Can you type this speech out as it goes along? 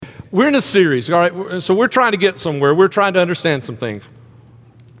we're in a series, all right? So we're trying to get somewhere. We're trying to understand some things.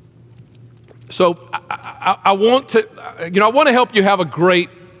 So I want to help you have a great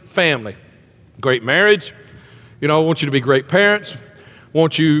family, great marriage. I want you to be great parents. I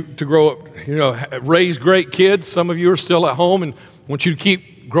want you to grow up, raise great kids. Some of you are still at home, and I want you to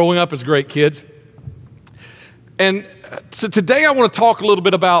keep growing up as great kids. And so today I want to talk a little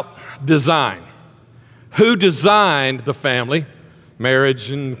bit about design. Who designed the family,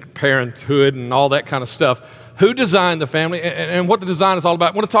 marriage and parenthood and all that kind of stuff? Who designed the family and what the design is all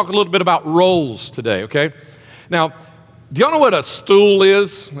about? I want to talk a little bit about roles today, okay? Now, do y'all know what a stool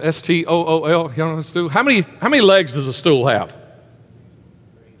is? S-T-O-O-L, y'all know what a stool? How many legs does a stool have?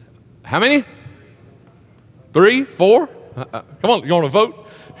 How many? 3, 4? Come on, you want to vote?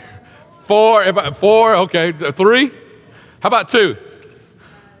 4, okay. 3? How about 2?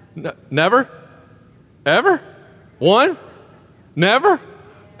 Never? Ever? 1? Never?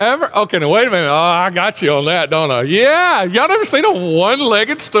 Ever? Okay, now wait a minute. Oh, I got you on that, don't I? Yeah, y'all never seen a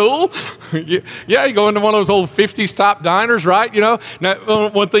one-legged stool? Yeah, you go into one of those old 50s top diners, right? Now,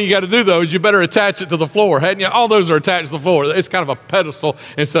 one thing you got to do, though, is you better attach it to the floor, hadn't you? All those are attached to the floor. It's kind of a pedestal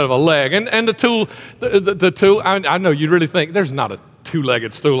instead of a leg. And the tool, I know you really think there's not a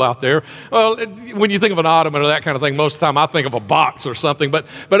two-legged stool out there. Well, when you think of an ottoman or that kind of thing, most of the time I think of a box or something, but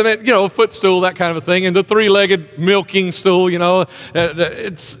I mean, a footstool, that kind of a thing, and the three-legged milking stool,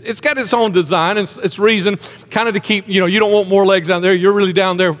 it's got its own design and its reason, kind of to keep, you don't want more legs down there. You're really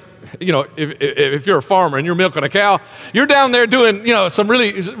down there, if you're a farmer and you're milking a cow, you're down there doing, some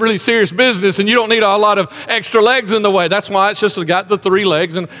really, really serious business, and you don't need a lot of extra legs in the way. That's why it's just got the 3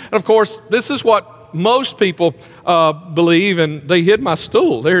 legs, and of course, this is what most people believe, and they hid my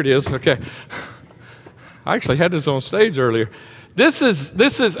stool. There it is. Okay. I actually had this on stage earlier. This is,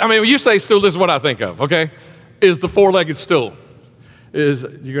 when you say stool, this is what I think of, okay? Is the 4-legged stool. You're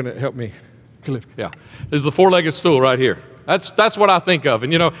going to help me, Cliff? Yeah. Is the 4-legged stool right here. That's what I think of.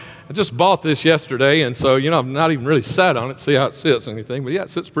 And, I just bought this yesterday, and so, I've not even really sat on it, see how it sits and anything, but yeah, it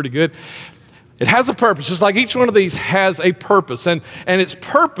sits pretty good. It has a purpose, just like each one of these has a purpose, and its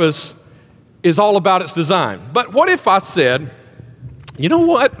purpose is all about its design. But what if I said, you know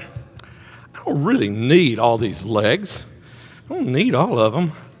what? I don't really need all these legs. I don't need all of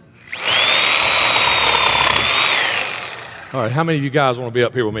them. All right, how many of you guys want to be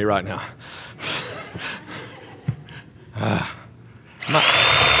up here with me right now?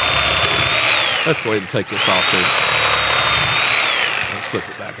 Let's go ahead and take this off too. Let's flip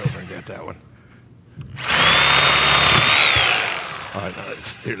it back over and get that one. All right, now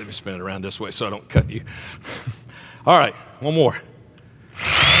here, let me spin it around this way so I don't cut you. All right, one more.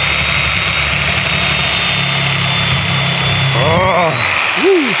 Oh,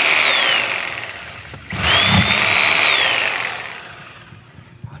 woo.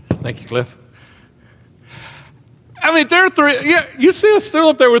 Thank you, Cliff. There are 3, yeah, you see a stool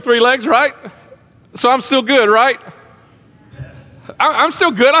up there with 3 legs, right? So I'm still good, right? I'm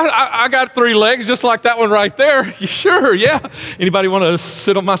still good. I got 3 legs just like that one right there. Sure, yeah. Anybody want to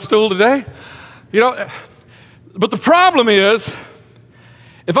sit on my stool today? But the problem is,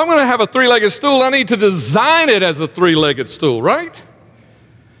 if I'm going to have a 3-legged stool, I need to design it as a 3-legged stool, right?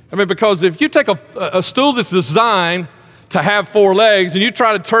 Because if you take a stool that's designed to have 4 legs and you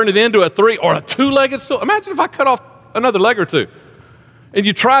try to turn it into a 3 or a 2-legged stool, imagine if I cut off another leg or 2. And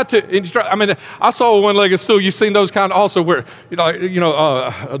I saw a 1-legged stool. You've seen those kind also where,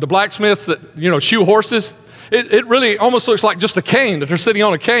 the blacksmiths that, shoe horses. It really almost looks like just a cane, that they're sitting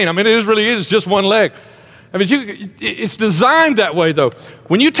on a cane. It really is just 1 leg. It's designed that way, though.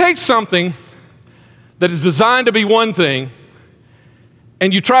 When you take something that is designed to be one thing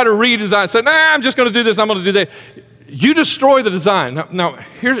and you try to redesign, say, I'm just going to do this, I'm going to do that, you destroy the design. Now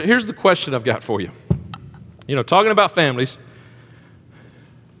here's the question I've got for you. Talking about families,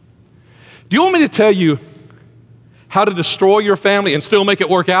 do you want me to tell you how to destroy your family and still make it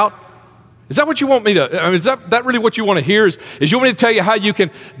work out? Is that what you want me to, is that really what you want to hear? Is you want me to tell you how you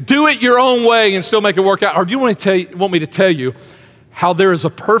can do it your own way and still make it work out? Or do you want me to tell you how there is a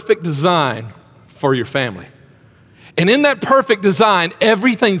perfect design for your family? And in that perfect design,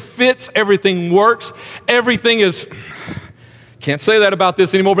 everything fits, everything works, everything is, can't say that about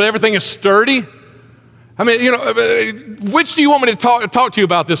this anymore, but everything is sturdy. Which do you want me to talk to you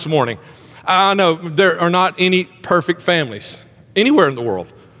about this morning? I know there are not any perfect families anywhere in the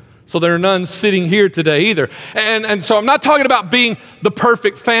world. So there are none sitting here today either. And so I'm not talking about being the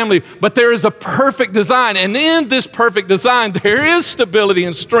perfect family, but there is a perfect design. And in this perfect design, there is stability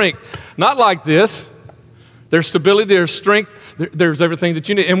and strength. Not like this. There's stability, there's strength, there's everything that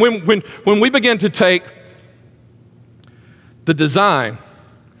you need. And when we begin to take the design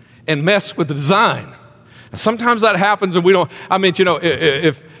and mess with the design. And sometimes that happens and we don't,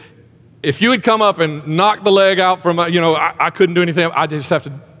 if you had come up and knocked the leg out from, I couldn't do anything. I just have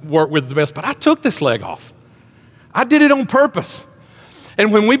to work with the best. But I took this leg off. I did it on purpose.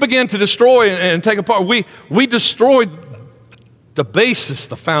 And when we began to destroy and take apart, we destroyed the basis,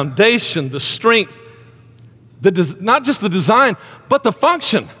 the foundation, the strength, not just the design, but the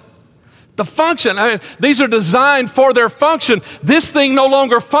function. The function. These are designed for their function. This thing no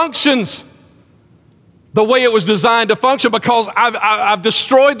longer functions the way it was designed to function because I've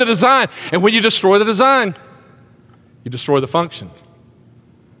destroyed the design. And when you destroy the design, you destroy the function.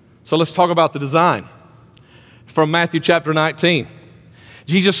 So let's talk about the design. From Matthew chapter 19.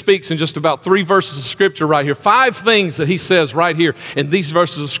 Jesus speaks in just about 3 verses of Scripture right here. 5 things that he says right here in these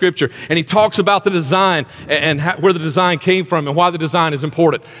verses of Scripture. And he talks about the design and where the design came from and why the design is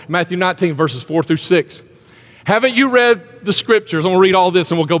important. Matthew 19, verses 4 through 6. Haven't you read the Scriptures? I'm going to read all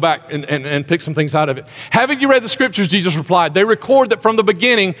this and we'll go back and pick some things out of it. Haven't you read the Scriptures? Jesus replied. They record that from the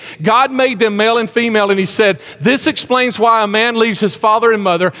beginning, God made them male and female, and he said, this explains why a man leaves his father and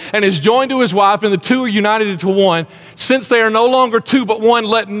mother and is joined to his wife, and the two are united into one. Since they are no longer two but one,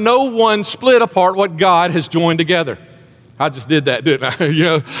 let no one split apart what God has joined together. I just did that, didn't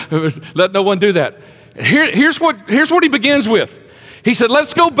I? Let no one do that. Here's what he begins with. He said,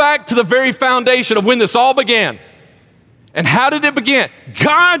 let's go back to the very foundation of when this all began. And how did it begin?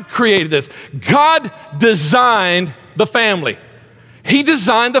 God created this. God designed the family. He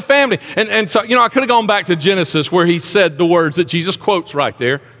designed the family. And so, I could have gone back to Genesis where he said the words that Jesus quotes right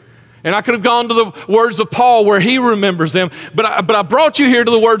there. And I could have gone to the words of Paul where he remembers them. But I brought you here to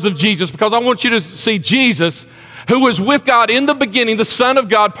the words of Jesus because I want you to see Jesus, who was with God in the beginning, the Son of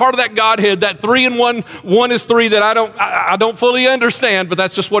God, part of that Godhead, that 3 in 1, 1 is 3 that I don't fully understand, but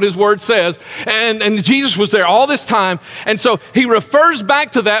that's just what his word says. And Jesus was there all this time. And so he refers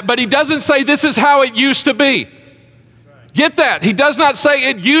back to that, but he doesn't say this is how it used to be. Get that? He does not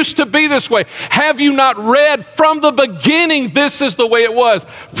say it used to be this way. Have you not read from the beginning, this is the way it was?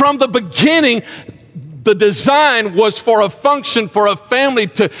 From the beginning, the design was for a function, for a family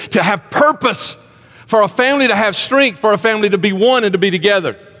to have purpose, for a family to have strength, for a family to be one and to be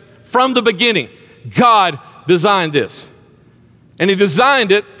together. From the beginning, God designed this. And he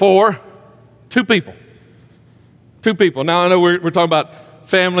designed it for 2 people. 2 people. Now, I know we're talking about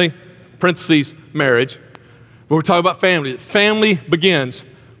family, parentheses, marriage. But we're talking about family. Family begins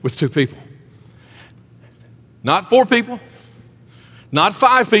with 2 people. Not 4 people. Not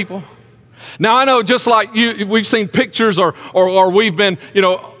 5 people. Now, I know just like we've seen pictures or we've been,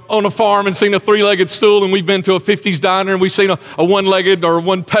 on a farm and seen a 3-legged stool, and we've been to a 50s diner and we've seen a 1-legged or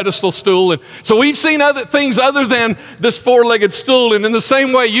 1-pedestal stool. And so we've seen other things other than this 4-legged stool. And in the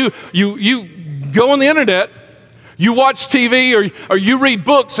same way, you go on the internet, you watch TV or you read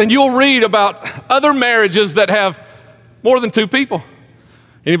books, and you'll read about other marriages that have more than 2 people.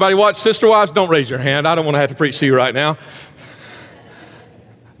 Anybody watch Sister Wives? Don't raise your hand. I don't want to have to preach to you right now.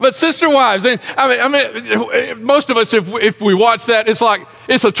 But Sister Wives, most of us, if we watch that, it's like,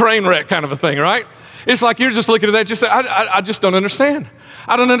 it's a train wreck kind of a thing, right? It's like you're just looking at that, just say, I just don't understand.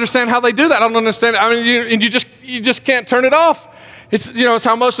 I don't understand how they do that. I don't understand. You just can't turn it off. It's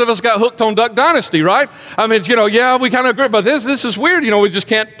how most of us got hooked on Duck Dynasty, right? Yeah, we kind of agree, but this is weird. We just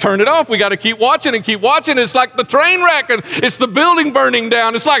can't turn it off. We got to keep watching and keep watching. It's like the train wreck, and it's the building burning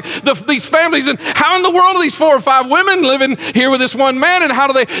down. It's like these families, and how in the world are these 4 or 5 women living here with this one man, and how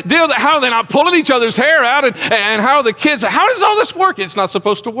do they deal with it? How are they not pulling each other's hair out, and how are the kids? How does all this work? It's not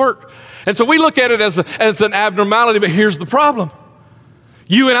supposed to work. And so we look at it as an abnormality, but here's the problem.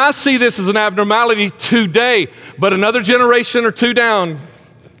 You and I see this as an abnormality today, but another generation or 2 down,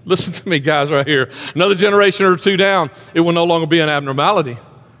 listen to me guys right here, another generation or 2 down, it will no longer be an abnormality.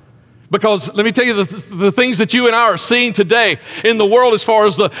 Because let me tell you, the things that you and I are seeing today in the world as far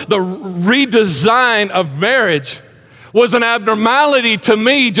as the redesign of marriage was an abnormality to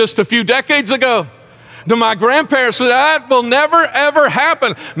me just a few decades ago. To my grandparents, that will never ever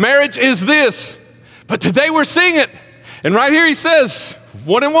happen. Marriage is this. But today we're seeing it. And right here he says,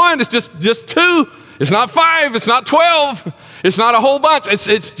 1 and 1, it's just 2. It's not 5, it's not 12, it's not a whole bunch,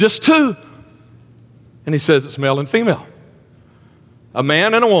 it's just 2. And he says it's male and female. A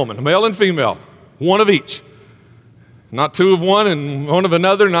man and a woman, a male and female, 1 of each. Not 2 of one and 1 of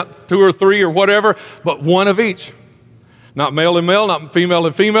another, not 2 or 3 or whatever, but 1 of each. Not male and male, not female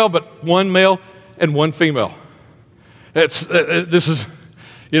and female, but 1 male and 1 female. This is...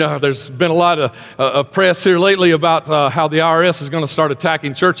 there's been a lot of press here lately about how the IRS is going to start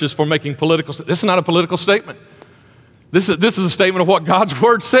attacking churches for making political. This is not a political statement. This is a statement of what God's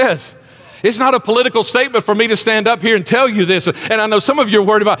word says. It's not a political statement for me to stand up here and tell you this. And I know some of you are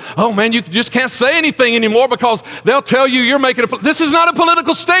worried about, oh man, you just can't say anything anymore because they'll tell you you're making this is not a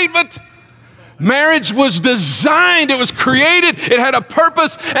political statement. Marriage was designed, it was created, it had a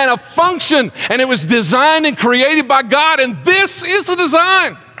purpose and a function, and it was designed and created by God, and this is the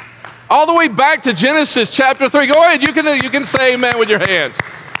design. All the way back to Genesis chapter 3. Go ahead, you can say amen with your hands.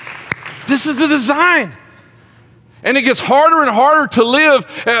 This is the design. And it gets harder and harder to live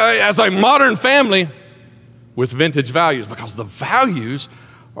as a modern family with vintage values because the values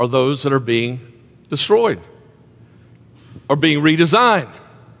are those that are being destroyed or being redesigned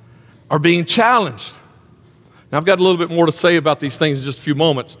or being challenged. Now, I've got a little bit more to say about these things in just a few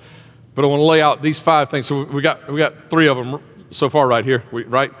moments, but I want to lay out these 5 things. So we got 3 of them so far right here,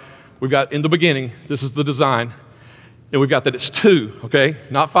 right? We've got in the beginning, this is the design, and we've got that it's 2, okay?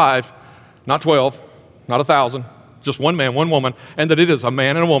 Not 5, not 12, not 1,000. Just one man, one woman, and that it is a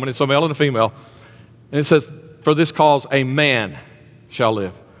man and a woman. It's a male and a female. And it says, for this cause, a man shall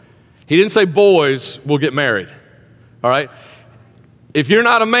live. He didn't say boys will get married, all right? If you're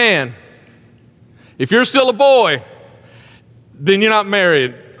not a man, if you're still a boy, then you're not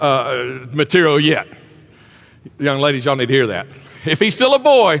married material yet. Young ladies, y'all need to hear that. If he's still a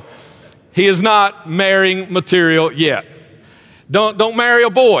boy, he is not marrying material yet. Don't marry a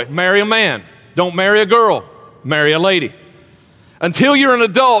boy, marry a man. Don't marry a girl. Marry a lady. Until you're an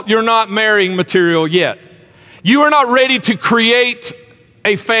adult, you're not marrying material yet. You are not ready to create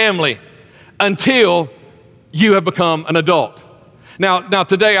a family until you have become an adult. Now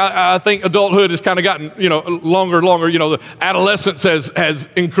today, I think adulthood has kind of gotten, longer and longer. The adolescence has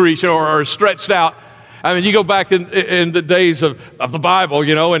increased or stretched out. I mean, you go back in the days of the Bible,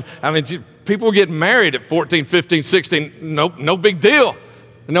 and I mean, people were getting married at 14, 15, 16. No big deal.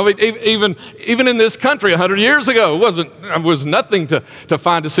 No, even in this country 100 years ago, it was nothing to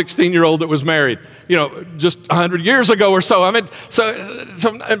find a 16-year-old that was married, just 100 years ago or so. I mean,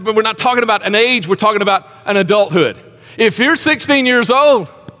 but we're not talking about an age, we're talking about an adulthood. If you're 16 years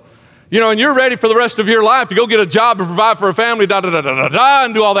old, and you're ready for the rest of your life to go get a job and provide for a family,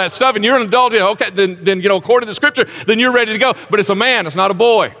 and do all that stuff, and you're an adult, okay, then according to Scripture, then you're ready to go. But it's a man, it's not a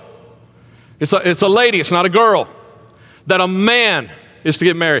boy. It's a lady, it's not a girl. That a man is to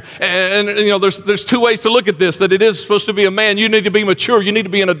get married. And there's 2 ways to look at this, that it is supposed to be a man. You need to be mature. You need to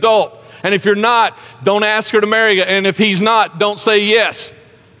be an adult. And if you're not, don't ask her to marry you. And if he's not, don't say yes.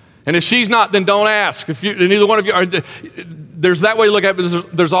 And if she's not, then don't ask. If neither one of you are, there's that way to look at it,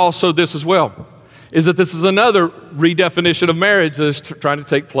 but there's also this as well, is that this is another redefinition of marriage that is trying to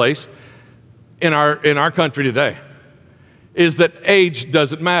take place in our country today, is that age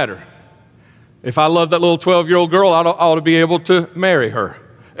doesn't matter. If I love that little 12-year-old girl, I ought to be able to marry her.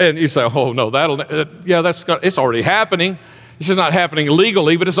 And you say, oh, no, it's already happening. It's just not happening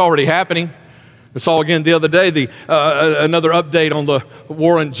legally, but it's already happening. I saw again the other day another update on the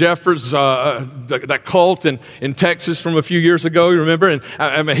Warren Jeffers, that cult in Texas from a few years ago, you remember? And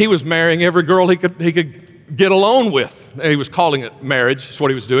I mean, he was marrying every girl he could get alone with. And he was calling it marriage, that's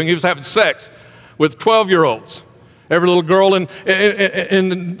what he was doing. He was having sex with 12-year-olds. Every little girl in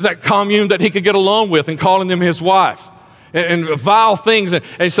that commune that he could get along with, and calling them his wives. And vile things. And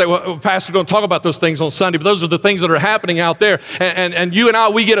you say, well, Pastor, don't talk about those things on Sunday, but those are the things that are happening out there. And you and I,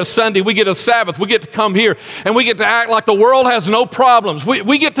 we get a Sunday, we get a Sabbath, we get to come here, and we get to act like the world has no problems.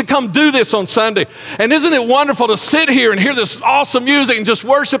 We get to come do this on Sunday. And isn't it wonderful to sit here and hear this awesome music and just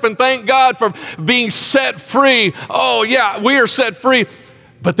worship and thank God for being set free? Oh, yeah, we are set free.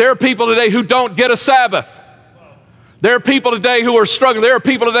 But there are people today who don't get a Sabbath. There are people today who are struggling. There are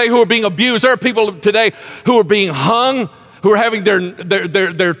people today who are being abused. There are people today who are being hung, who are having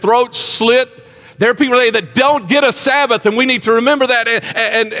their throats slit. There are people today that don't get a Sabbath, and we need to remember that.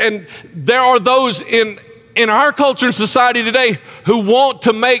 And there are those in our culture and society today who want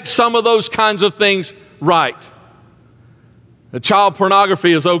to make some of those kinds of things right. The child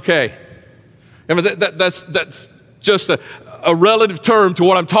pornography is okay. I mean, that's just a relative term to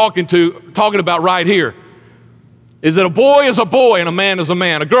what I'm talking about right here. Is that a boy is a boy and a man is a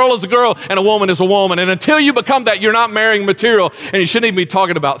man. A girl is a girl and a woman is a woman. And until you become that, you're not marrying material, and you shouldn't even be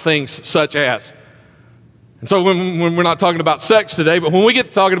talking about things such as. And so when we're not talking about sex today, but when we get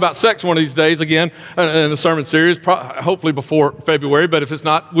to talking about sex one of these days, again, in a sermon series, hopefully before February, but if it's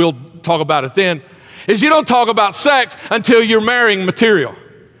not, we'll talk about it then, is you don't talk about sex until you're marrying material.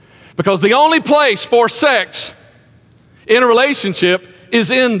 Because the only place for sex in a relationship is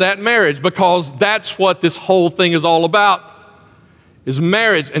in that marriage, because that's what this whole thing is all about, is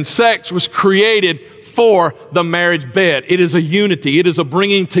marriage. And sex was created for the marriage bed. It is a unity. It is a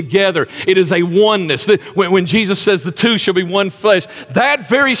bringing together. It is a oneness. When Jesus says the two shall be one flesh, that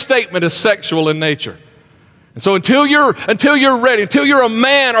very statement is sexual in nature. And so until you're ready, until you're a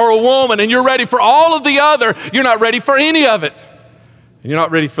man or a woman and you're ready for all of the other, you're not ready for any of it. And you're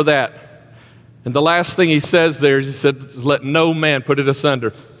not ready for that. And the last thing he says there is he said, let no man put it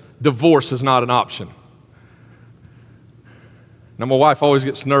asunder. Divorce is not an option. Now, my wife always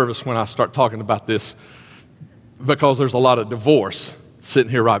gets nervous when I start talking about this because there's a lot of divorce sitting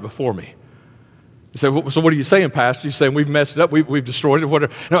here right before me. You say, well, so what are you saying, Pastor? You're saying we've messed it up, we've destroyed it,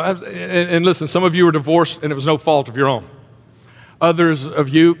 whatever. No, and listen, some of you were divorced and it was no fault of your own. Others of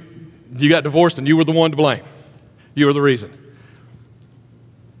you got divorced and you were the one to blame. You were the reason.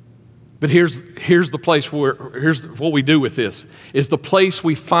 But here's the place here's what we do with this, is the place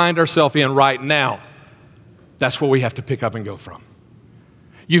we find ourselves in right now. That's where we have to pick up and go from.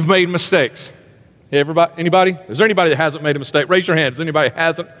 You've made mistakes. Everybody, anybody? Is there anybody that hasn't made a mistake? Raise your hand. Is anybody that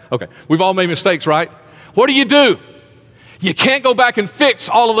hasn't? Okay. We've all made mistakes, right? What do? You can't go back and fix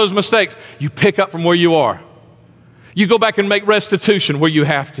all of those mistakes. You pick up from where you are. You go back and make restitution where you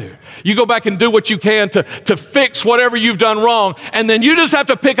have to. You go back and do what you can to fix whatever you've done wrong, and then you just have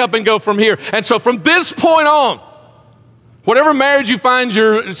to pick up and go from here. And so from this point on, whatever marriage you find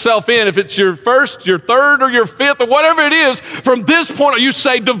yourself in, if it's your first, your third, or your fifth, or whatever it is, from this point on, you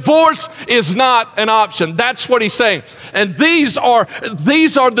say divorce is not an option. That's what he's saying. And these are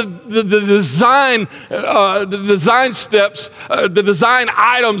the design steps, the design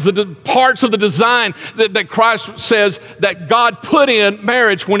items, the parts of the design that Christ says that God put in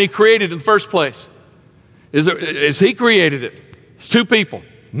marriage when he created it in the first place. Is he created it. It's two people,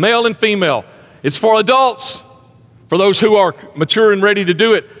 male and female. It's for adults. For those who are mature and ready to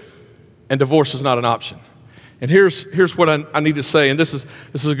do it, and divorce is not an option. And here's what I need to say, and this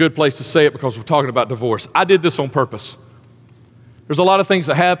is a good place to say it because we're talking about divorce. I did this on purpose. There's a lot of things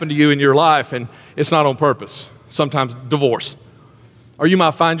that happen to you in your life, and it's not on purpose. Sometimes divorce. Or you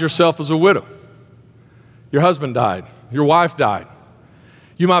might find yourself as a widow. Your husband died. Your wife died.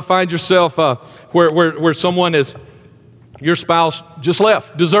 You might find yourself where someone is, your spouse just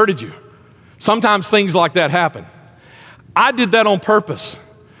left, deserted you. Sometimes things like that happen. I did that on purpose.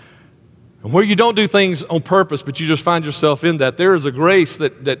 And where you don't do things on purpose, but you just find yourself in that, there is a grace,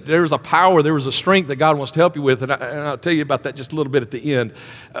 that there is a power, there is a strength that God wants to help you with. And I'll tell you about that just a little bit at the end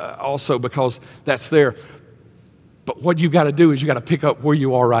also, because that's there. But what you've got to do is you've got to pick up where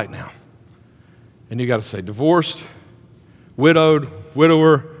you are right now. And you've got to say divorced, widowed,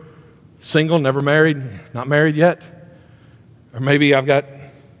 widower, single, never married, not married yet. Or maybe I've got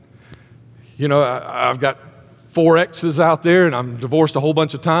 4 exes out there and I'm divorced a whole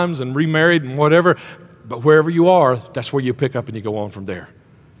bunch of times and remarried and whatever. But wherever you are, that's where you pick up and you go on from there.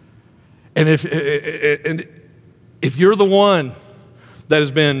 And if you're the one that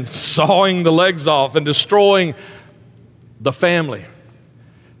has been sawing the legs off and destroying the family,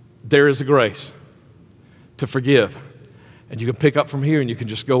 there is a grace to forgive. And you can pick up from here and you can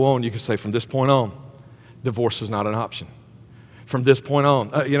just go on. You can say, from this point on, divorce is not an option. From this point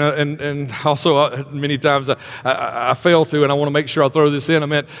on, and also many times I fail to, and I want to make sure I throw this in. I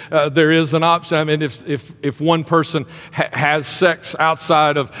meant there is an option. I mean, if one person has sex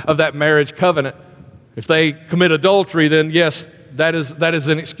outside of that marriage covenant, if they commit adultery, then yes, that is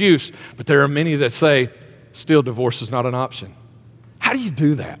an excuse. But there are many that say, still divorce is not an option. How do you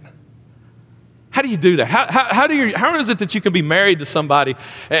do that? How do you do that? How is it that you can be married to somebody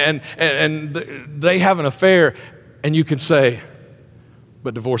and they have an affair, and you can say,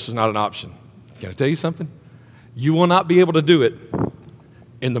 but divorce is not an option? Can I tell you something? You will not be able to do it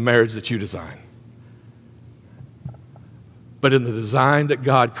in the marriage that you design. But in the design that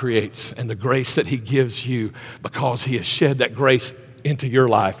God creates and the grace that he gives you, because he has shed that grace into your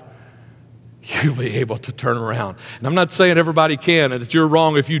life, you'll be able to turn around. And I'm not saying everybody can and that you're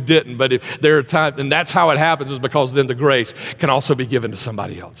wrong if you didn't, but if there are times, and that's how it happens, is because then the grace can also be given to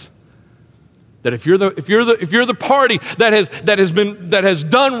somebody else. That if you're the party that has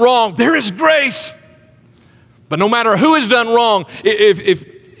done wrong, there is grace. But no matter who has done wrong,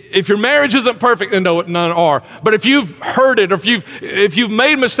 if your marriage isn't perfect, and no, none are, but if you've hurt it, or if you've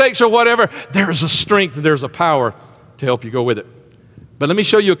made mistakes or whatever, there is a strength and there's a power to help you go with it. But let me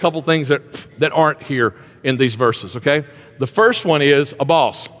show you a couple things that aren't here in these verses, okay? The first one is a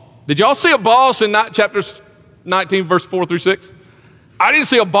boss. Did y'all see a boss in chapter 19, verse 4 through 6? I didn't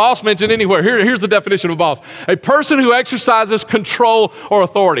see a boss mentioned anywhere. Here's the definition of a boss. A person who exercises control or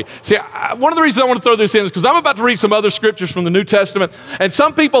authority. See, one of the reasons I want to throw this in is because I'm about to read some other scriptures from the New Testament, and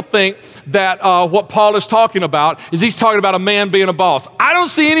some people think that what Paul is talking about is he's talking about a man being a boss. I don't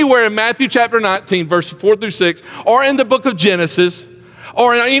see anywhere in Matthew chapter 19, verses 4 through 6, or in the book of Genesis,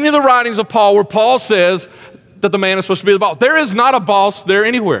 or in any of the writings of Paul where Paul says that the man is supposed to be the boss. There is not a boss there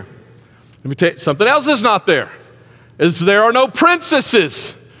anywhere. Let me tell you, something else is not there. There are no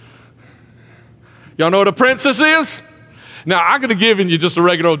princesses. Y'all know what a princess is? Now, I'm going to give you just a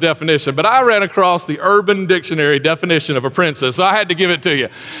regular old definition, but I ran across the Urban Dictionary definition of a princess, so I had to give it to you.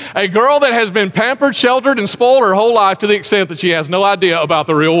 A girl that has been pampered, sheltered, and spoiled her whole life to the extent that she has no idea about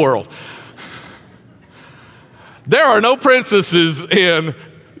the real world. There are no princesses in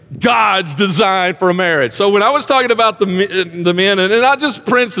God's design for a marriage. So when I was talking about the men, and not just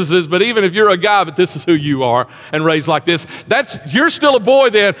princesses, but even if you're a guy, but this is who you are and raised like this, you're still a boy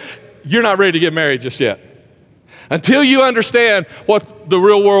then, you're not ready to get married just yet. Until you understand what the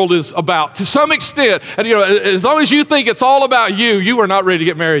real world is about. To some extent, and as long as you think it's all about you, you are not ready to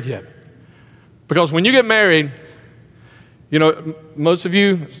get married yet. Because when you get married, most of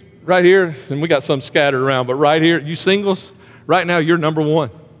you right here, and we got some scattered around, but right here, you singles, right now you're number one.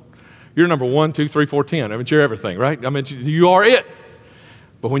 You're number 1, 2, 3, 4, 10. I mean, you're everything, right? I mean, you are it.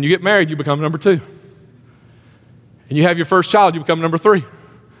 But when you get married, you become number 2. And you have your first child, you become number 3.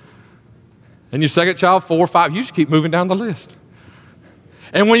 And your second child, 4, 5. You just keep moving down the list.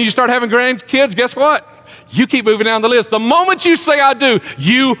 And when you start having grandkids, guess what? You keep moving down the list. The moment you say I do,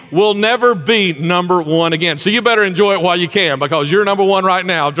 you will never be number 1 again. So you better enjoy it while you can, because you're number 1 right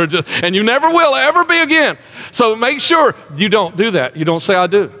now. And you never will ever be again. So make sure you don't do that. You don't say I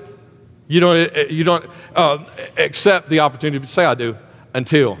do. You don't accept the opportunity to say I do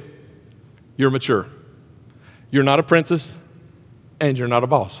until you're mature. You're not a princess and you're not a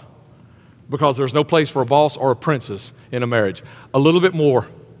boss, because there's no place for a boss or a princess in a marriage. A little bit more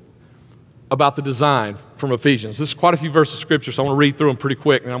about the design from Ephesians. This is quite a few verses of scripture, so I want to read through them pretty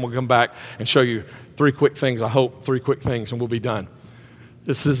quick, and I'm going to come back and show you 3 quick things, and we'll be done.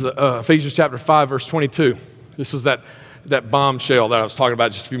 This is Ephesians chapter 5, verse 22. This is that bombshell that I was talking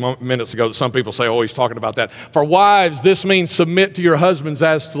about just a few minutes ago that some people say, oh, he's talking about that. For wives, this means submit to your husbands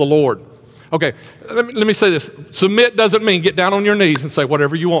as to the Lord. Okay, let me say this. Submit doesn't mean get down on your knees and say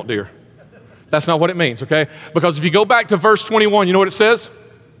whatever you want, dear. That's not what it means, okay? Because if you go back to verse 21, you know what it says?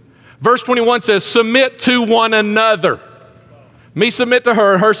 Verse 21 says, submit to one another. Me submit to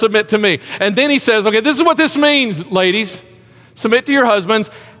her, her submit to me. And then he says, okay, this is what this means, ladies. Submit to your husbands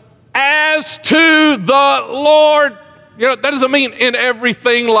as to the Lord. That doesn't mean in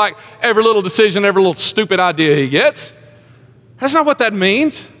everything, like every little decision, every little stupid idea he gets. That's not what that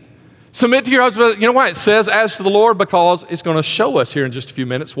means. Submit to your husband. You know why it says as to the Lord? Because it's going to show us here in just a few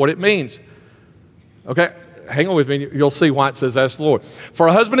minutes what it means. Okay, hang on with me. You'll see why it says as to the Lord. For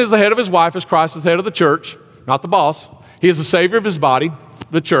a husband is the head of his wife, as Christ is the head of the church, not the boss. He is the Savior of his body,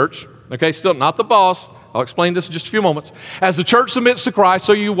 the church. Okay, still not the boss. I'll explain this in just a few moments. As the church submits to Christ,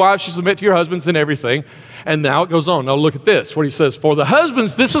 so you wives should submit to your husbands in everything. And now it goes on. Now look at this, what he says. For the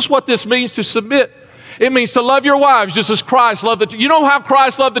husbands, this is what this means to submit. It means to love your wives just as Christ loved the church. You know how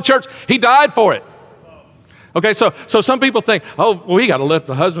Christ loved the church? He died for it. Okay, so some people think, oh, well, we got to let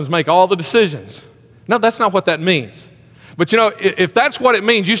the husbands make all the decisions. No, that's not what that means. But if that's what it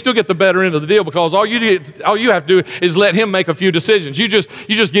means, you still get the better end of the deal, because all you have to do is let him make a few decisions. You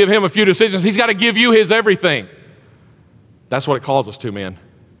just give him a few decisions. He's got to give you his everything. That's what it calls us to, men.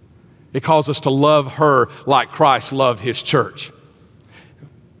 It calls us to love her like Christ loved his church.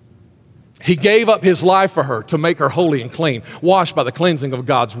 He gave up his life for her to make her holy and clean, washed by the cleansing of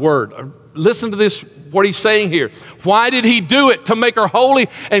God's word. Listen to this, what he's saying here. Why did he do it? To make her holy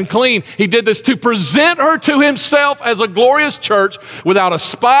and clean. He did this to present her to himself as a glorious church without a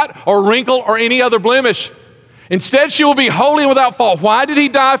spot or wrinkle or any other blemish. Instead, she will be holy and without fault. Why did he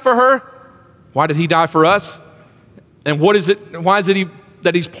die for her? Why did he die for us? And why is it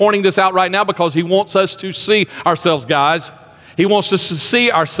that he's pointing this out right now? Because he wants us to see ourselves, guys. He wants us to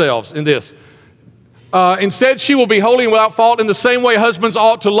see ourselves in this. Instead, she will be holy and without fault. In the same way, husbands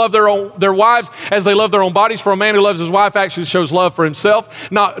ought to love their wives as they love their own bodies. For a man who loves his wife actually shows love for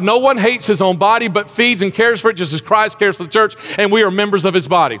himself. No one hates his own body, but feeds and cares for it just as Christ cares for the church, and we are members of his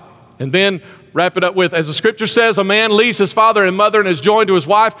body. And then wrap it up with, as the scripture says, a man leaves his father and mother and is joined to his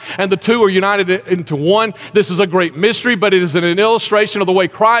wife, and the two are united into one. This is a great mystery, but it is an illustration of the way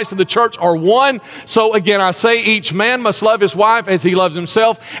Christ and the church are one. So again, I say each man must love his wife as he loves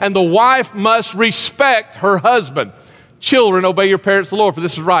himself, and the wife must respect her husband. Children, obey your parents, the Lord, for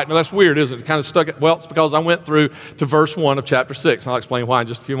this is right. Now, that's weird, isn't it? It kind of stuck it. Well, it's because I went through to verse 1 of chapter 6. I'll explain why in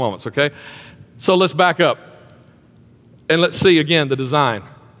just a few moments, okay? So let's back up. And let's see again the design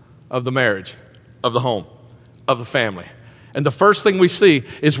of the marriage, of the home, of the family. And the first thing we see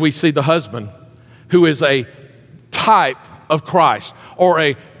is we see the husband who is a type of Christ,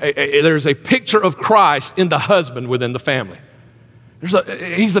 or there's a picture of Christ in the husband within the family.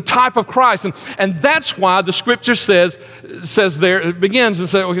 He's the type of Christ, and that's why the scripture says there, it begins and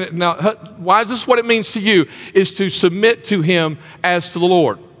says, okay, now, why is this what it means to you, is to submit to him as to the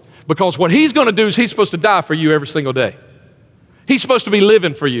Lord. Because what he's going to do is he's supposed to die for you every single day. He's supposed to be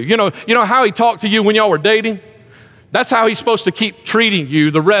living for you. You know how he talked to you when y'all were dating? That's how he's supposed to keep treating you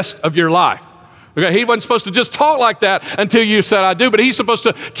the rest of your life. Okay, he wasn't supposed to just talk like that until you said I do, but he's supposed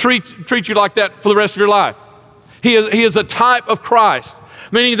to treat you like that for the rest of your life. He is a type of Christ,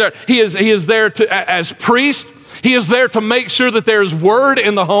 meaning that he is there as priest. He is there to make sure that there's word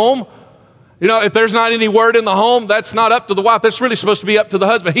in the home. You know, if there's not any word in the home, that's not up to the wife. That's really supposed to be up to the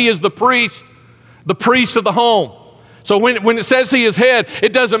husband. He is the priest of the home. So when it says he is head,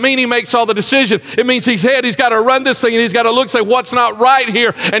 it doesn't mean he makes all the decisions. It means he's head. He's got to run this thing, and he's got to look, say what's not right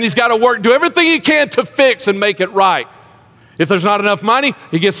here, and he's got to do everything he can to fix and make it right. If there's not enough money,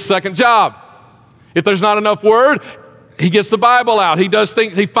 he gets a second job. If there's not enough word, he gets the Bible out. He does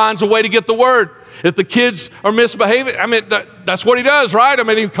things, he finds a way to get the word. If the kids are misbehaving, I mean, that's what he does, right? I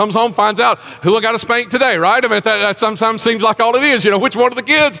mean, he comes home, finds out who I got to spank today, right? I mean, that sometimes seems like all it is. You know, which one of the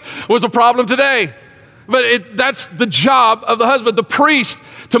kids was a problem today? But that's the job of the husband, the priest,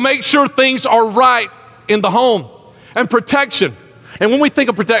 to make sure things are right in the home. And protection. And when we think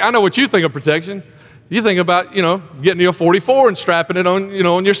of protection, I know what you think of protection. You think about, getting you a 44 and strapping it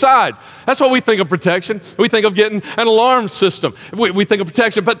on your side. That's what we think of protection. We think of getting an alarm system. We think of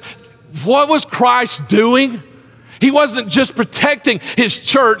protection. But what was Christ doing? He wasn't just protecting his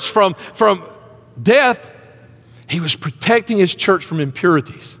church from death. He was protecting his church from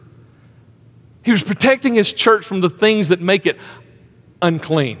impurities. He was protecting his church from the things that make it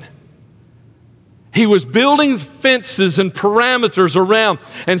unclean. He was building fences and parameters around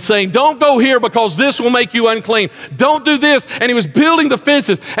and saying, don't go here because this will make you unclean. Don't do this. And he was building the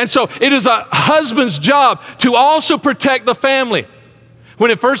fences. And so it is a husband's job to also protect the family.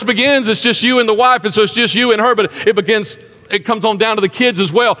 When it first begins, it's just you and the wife, and so it's just you and her, but it comes on down to the kids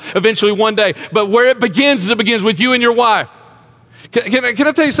as well eventually one day. But where it begins is it begins with you and your wife. Can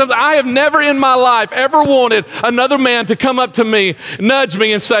I tell you something? I have never in my life ever wanted another man to come up to me, nudge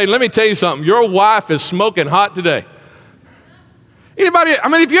me, and say, let me tell you something, your wife is smoking hot today. Anybody, I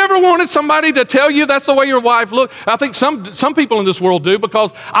mean, if you ever wanted somebody to tell you that's the way your wife looks, I think some people in this world do,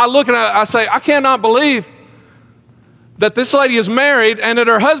 because I look and I say, I cannot believe that this lady is married and that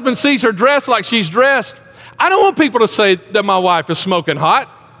her husband sees her dressed like she's dressed. I don't want people to say that my wife is smoking hot.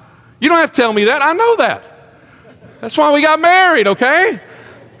 You don't have to tell me that. I know that. That's why we got married, okay?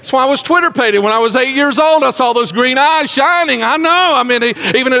 That's why I was Twitter-pated. When I was 8 years old, I saw those green eyes shining. I know. I mean,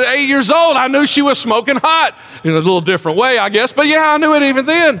 even at 8 years old, I knew she was smoking hot. In a little different way, I guess. But yeah, I knew it even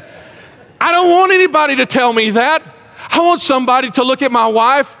then. I don't want anybody to tell me that. I want somebody to look at my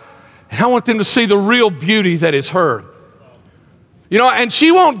wife, and I want them to see the real beauty that is her. And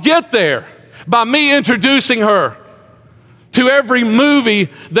she won't get there by me introducing her to every movie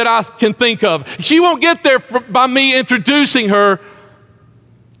that I can think of. She won't get there by me introducing her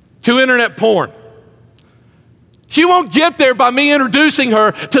to internet porn. She won't get there by me introducing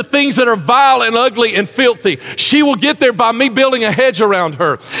her to things that are vile and ugly and filthy. She will get there by me building a hedge around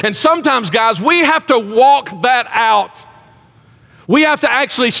her. And sometimes, guys, we have to walk that out. We have to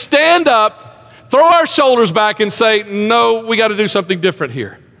actually stand up, throw our shoulders back, and say, no, we got to do something different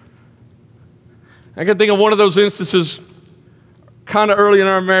here. I can think of one of those instances kind of early in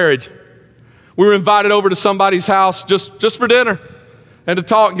our marriage. We were invited over to somebody's house just for dinner and to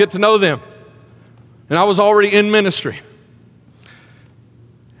talk and get to know them. And I was already in ministry.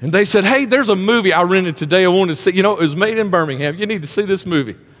 And they said, hey, there's a movie I rented today I wanted to see. It was made in Birmingham. You need to see this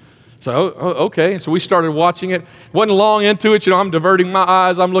movie. So, okay. So we started watching it. Wasn't long into it. I'm diverting my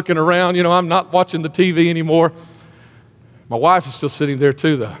eyes. I'm looking around. I'm not watching the TV anymore. My wife is still sitting there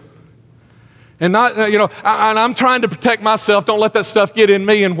too, though. And and I'm trying to protect myself. Don't let that stuff get in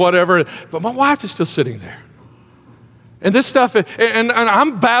me and whatever. But my wife is still sitting there. And this stuff, and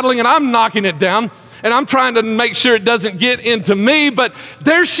I'm battling and I'm knocking it down. And I'm trying to make sure it doesn't get into me. But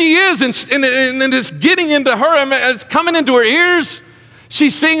there she is, and it's getting into her. I mean, it's coming into her ears.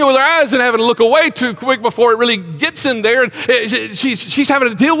 She's seeing it with her eyes and having to look away too quick before it really gets in there. And she's having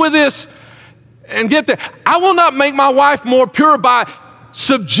to deal with this and get there. I will not make my wife more pure by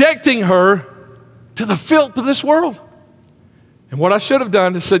subjecting her to the filth of this world. And what I should have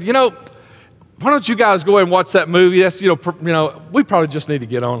done is said, why don't you guys go ahead and watch that movie? That's, we probably just need to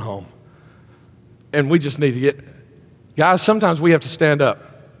get on home. And we just need to guys, sometimes we have to stand up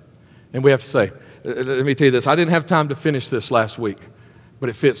and we have to say, let me tell you this, I didn't have time to finish this last week, but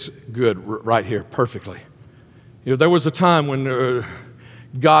it fits good right here perfectly. There was a time when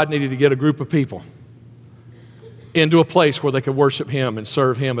God needed to get a group of people into a place where they could worship Him and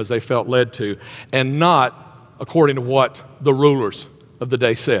serve Him as they felt led to, and not according to what the rulers of the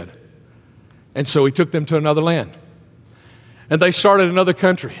day said. And so He took them to another land. And they started another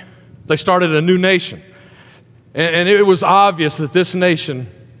country. They started a new nation. And it was obvious that this nation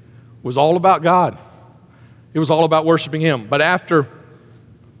was all about God. It was all about worshiping Him. But after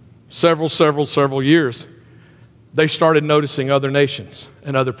several years, they started noticing other nations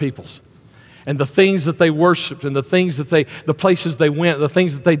and other peoples. And the things that they worshiped and the places they went, the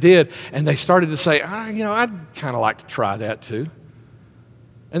things that they did. And they started to say, I'd kind of like to try that too.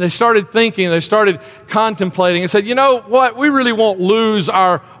 And they started thinking, they started contemplating and said, you know what, we really won't lose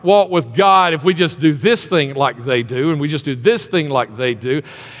our walk with God if we just do this thing like they do and we just do this thing like they do.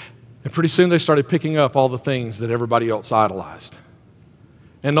 And pretty soon they started picking up all the things that everybody else idolized.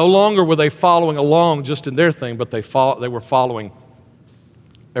 And no longer were they following along just in their thing, but they were following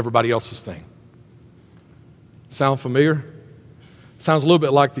everybody else's thing. Sound familiar? Sounds a little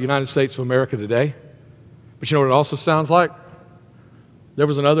bit like the United States of America today. But you know what it also sounds like? There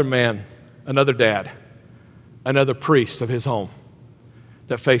was another man, another dad, another priest of his home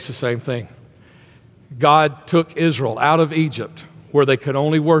that faced the same thing. God took Israel out of Egypt where they could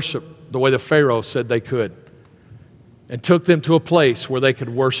only worship the way the Pharaoh said they could, and took them to a place where they could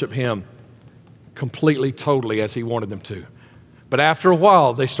worship Him completely, totally as He wanted them to. But after a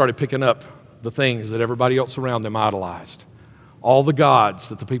while, they started picking up the things that everybody else around them idolized. All the gods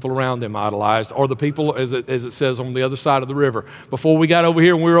that the people around them idolized, or the people, as it says, on the other side of the river. Before we got over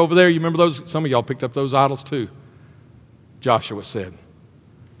here and we were over there, you remember those? Some of y'all picked up those idols too, Joshua said.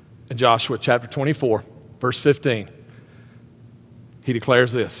 In Joshua chapter 24, verse 15, he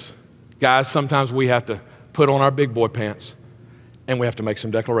declares this. Guys, sometimes we have to put on our big boy pants and we have to make some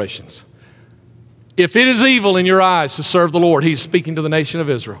declarations. If it is evil in your eyes to serve the Lord, He's speaking to the nation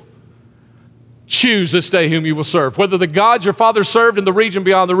of Israel. Choose this day whom you will serve, whether the gods your father served in the region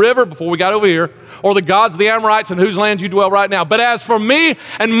beyond the river before we got over here, or the gods of the Amorites in whose land you dwell right now. But as for me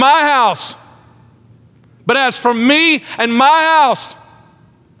and my house,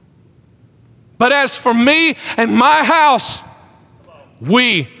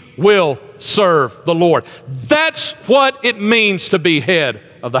 we will serve the Lord. That's what it means to be head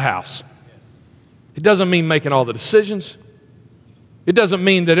of the house. It doesn't mean making all the decisions. It doesn't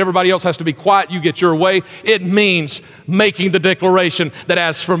mean that everybody else has to be quiet, you get your way. It means making the declaration that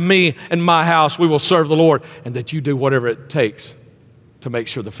as for me and my house, we will serve the Lord, and that you do whatever it takes to make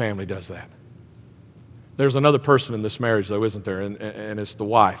sure the family does that. There's another person in this marriage, though, isn't there? And it's the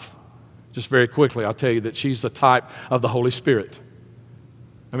wife. Just very quickly, I'll tell you that she's the type of the Holy Spirit.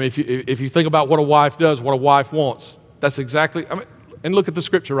 I mean, if you think about what a wife does, what a wife wants, that's exactly, and look at the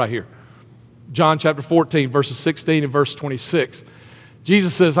scripture right here. John chapter 14, verses 16 and verse 26.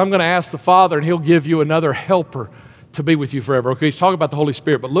 Jesus says, I'm going to ask the Father, and He'll give you another helper to be with you forever. Okay, He's talking about the Holy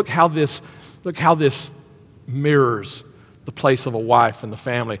Spirit, but look how this mirrors the place of a wife and the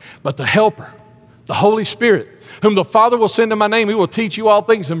family. But the helper, the Holy Spirit, whom the Father will send in my name, He will teach you all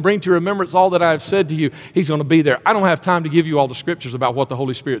things and bring to your remembrance all that I have said to you. He's going to be there. I don't have time to give you all the scriptures about what the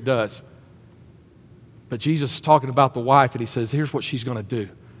Holy Spirit does. But Jesus is talking about the wife, and He says, here's what she's going to do.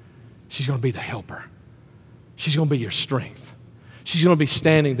 She's going to be the helper. She's going to be your strength. She's going to be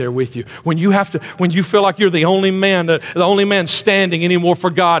standing there with you. When you feel like you're the only man standing anymore for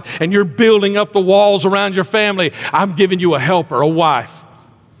God, and you're building up the walls around your family, I'm giving you a helper, a wife,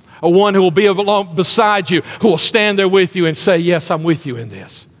 a one who will be along beside you, who will stand there with you and say, yes, I'm with you in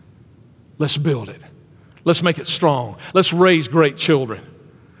this. Let's build it. Let's make it strong. Let's raise great children,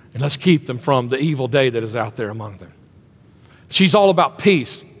 and let's keep them from the evil day that is out there among them. She's all about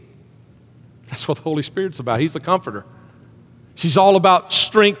peace. That's what the Holy Spirit's about. He's the comforter. She's all about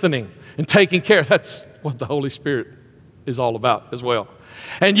strengthening and taking care. That's what the Holy Spirit is all about as well.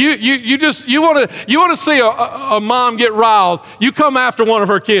 And you want to see a mom get riled, you come after one of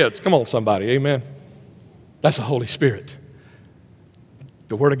her kids. Come on, somebody, amen. That's the Holy Spirit.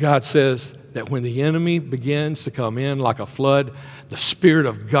 The Word of God says that when the enemy begins to come in like a flood, the Spirit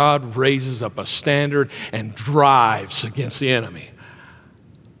of God raises up a standard and drives against the enemy.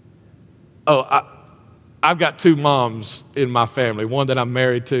 I've got two moms in my family, one that I'm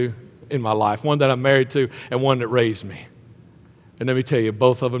married to in my life, one that I'm married to, and one that raised me. And let me tell you,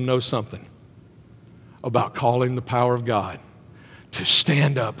 both of them know something about calling the power of God. to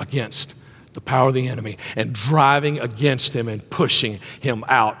stand up against the power of the enemy and driving against him and pushing him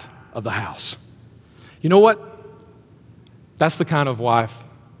out of the house. You know what? That's the kind of wife,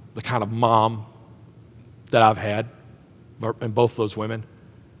 the kind of mom that I've had, and both those women.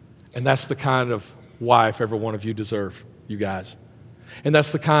 And that's the kind of wife every one of you deserve, you guys. And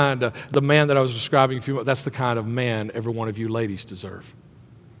that's the kind of, the man that I was describing a few minutes, that's the kind of man every one of you ladies deserve.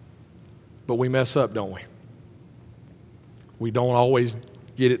 But we mess up, don't we? We don't always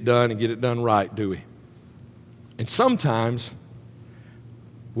get it done and get it done right, do we? And sometimes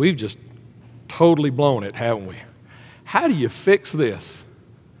we've just totally blown it, haven't we? How do you fix this?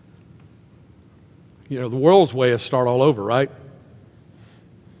 You know, the world's way is start all over, right?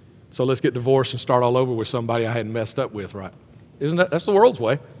 So let's get divorced and start all over with somebody I hadn't messed up with, right? That's the world's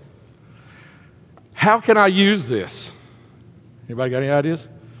way. How can I use this? Anybody got any ideas?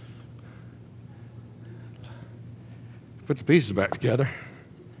 Put the pieces back together.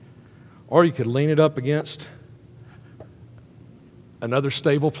 Or you could lean it up against another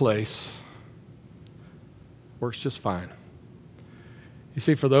stable place. Works just fine. You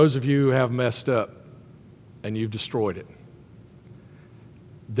see, for those of you who have messed up and you've destroyed it,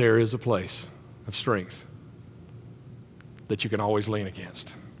 there is a place of strength that you can always lean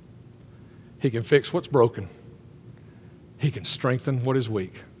against. He can fix what's broken. He can strengthen what is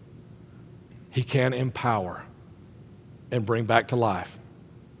weak. He can empower and bring back to life,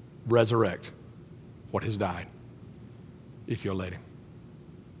 resurrect what has died, if you'll let him.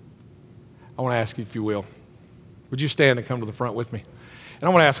 I want to ask you, if you will, would you stand and come to the front with me? And I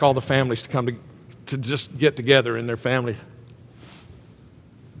want to ask all the families to come to just get together in their family.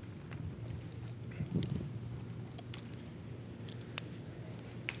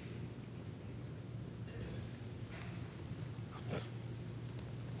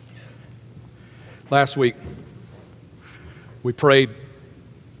 Last week, we prayed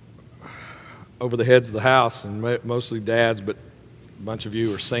over the heads of the house, and mostly dads, but a bunch of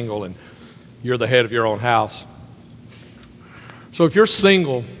you are single, and you're the head of your own house. So if you're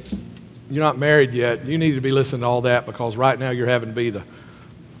single, you're not married yet, you need to be listening to all that, because right now you're having to be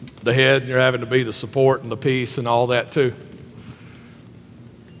the head, you're having to be the support and the peace and all that too.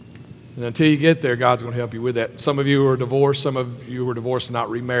 And until you get there, God's going to help you with that. Some of you are divorced, some of you who are divorced and not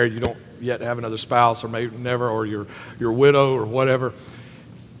remarried, you don't yet have another spouse, or maybe never, or you're a widow or whatever.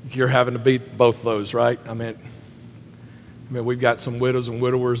 You're having to be both those, right? I mean, we've got some widows and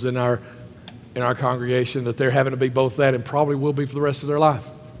widowers in our congregation that they're having to be both that, and probably will be for the rest of their life.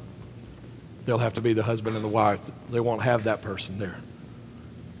 They'll have to be the husband and the wife. They won't have that person there.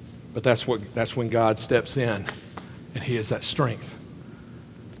 But that's when God steps in, and he is that strength.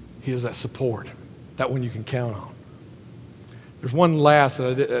 He is that support, that one you can count on. There's one last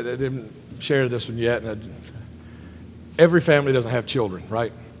that I didn't share this one yet. Every family doesn't have children,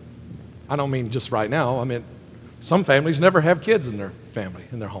 right? I don't mean just right now. I mean, some families never have kids in their family,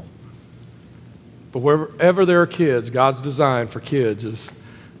 in their home. But wherever there are kids, God's design for kids is,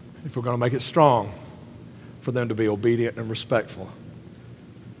 if we're going to make it strong, for them to be obedient and respectful.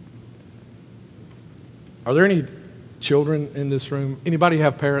 Are there any children in this room? Anybody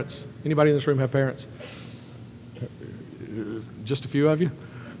have parents? Anybody in this room have parents? Just a few of you?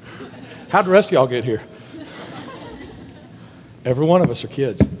 How'd the rest of y'all get here? Every one of us are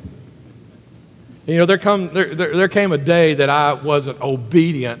kids. You know, there came a day that I wasn't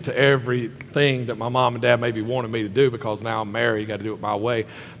obedient to everything that my mom and dad maybe wanted me to do, because now I'm married, got to do it my way.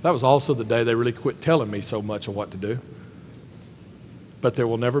 That was also the day they really quit telling me so much of what to do. But there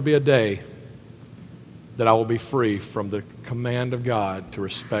will never be a day that I will be free from the command of God to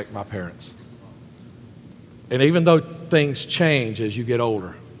respect my parents. And even though things change as you get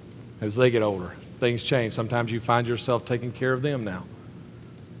older, as they get older, things change. Sometimes you find yourself taking care of them now.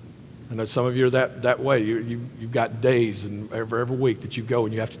 I know some of you are that way. You've got days and every week that you go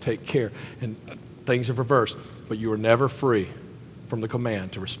and you have to take care, and things have reversed. But you are never free from the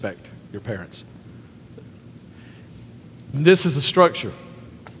command to respect your parents. This is the structure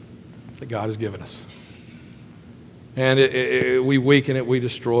that God has given us. And we weaken it, we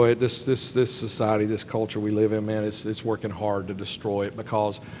destroy it. This society, this culture we live in, man, it's working hard to destroy it,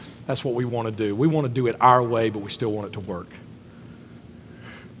 because that's what we want to do. We want to do it our way, but we still want it to work.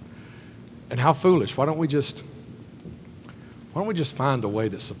 And how foolish. Why don't we just find the way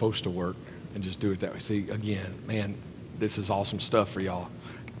that's supposed to work and just do it that way? See, again, man, this is awesome stuff for y'all.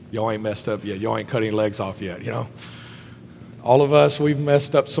 Y'all ain't messed up yet. Y'all ain't cut any legs off yet, you know. All of us, we've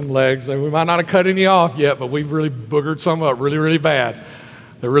messed up some legs. We might not have cut any off yet, but we've really boogered some up really, really bad.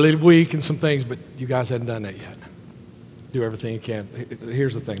 They're really weak in some things, but you guys haven't done that yet. Do everything you can.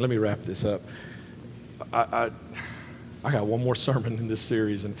 Here's the thing. Let me wrap this up. I got one more sermon in this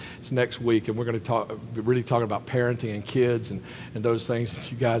series, and it's next week, and we're going to be really talking about parenting and kids and those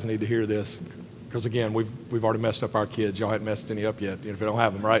things. You guys need to hear this, because again, we've already messed up our kids. Y'all hadn't messed any up yet, if you don't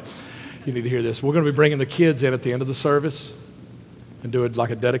have them, right? You need to hear this. We're going to be bringing the kids in at the end of the service and do it like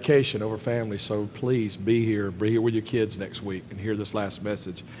a dedication over families. So please be here with your kids next week and hear this last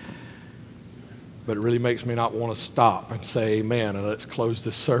message. But it really makes me not want to stop and say amen and let's close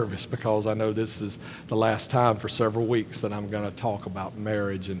this service, because I know this is the last time for several weeks that I'm going to talk about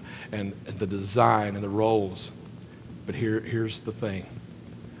marriage and the design and the roles. But here's the thing.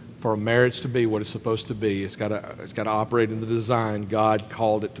 For a marriage to be what it's supposed to be, it's got to operate in the design God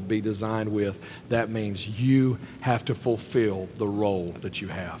called it to be designed with. That means you have to fulfill the role that you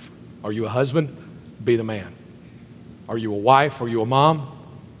have. Are you a husband? Be the man. Are you a wife? Are you a mom?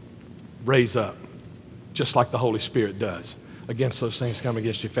 Raise up, just like the Holy Spirit does, against those things coming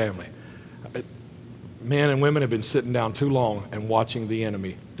against your family. Men and women have been sitting down too long and watching the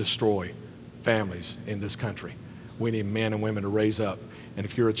enemy destroy families in this country. We need men and women to raise up. And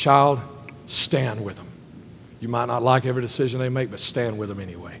if you're a child, stand with them. You might not like every decision they make, but stand with them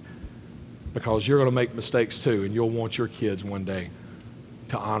anyway. Because you're going to make mistakes too, and you'll want your kids one day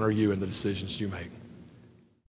to honor you in the decisions you make.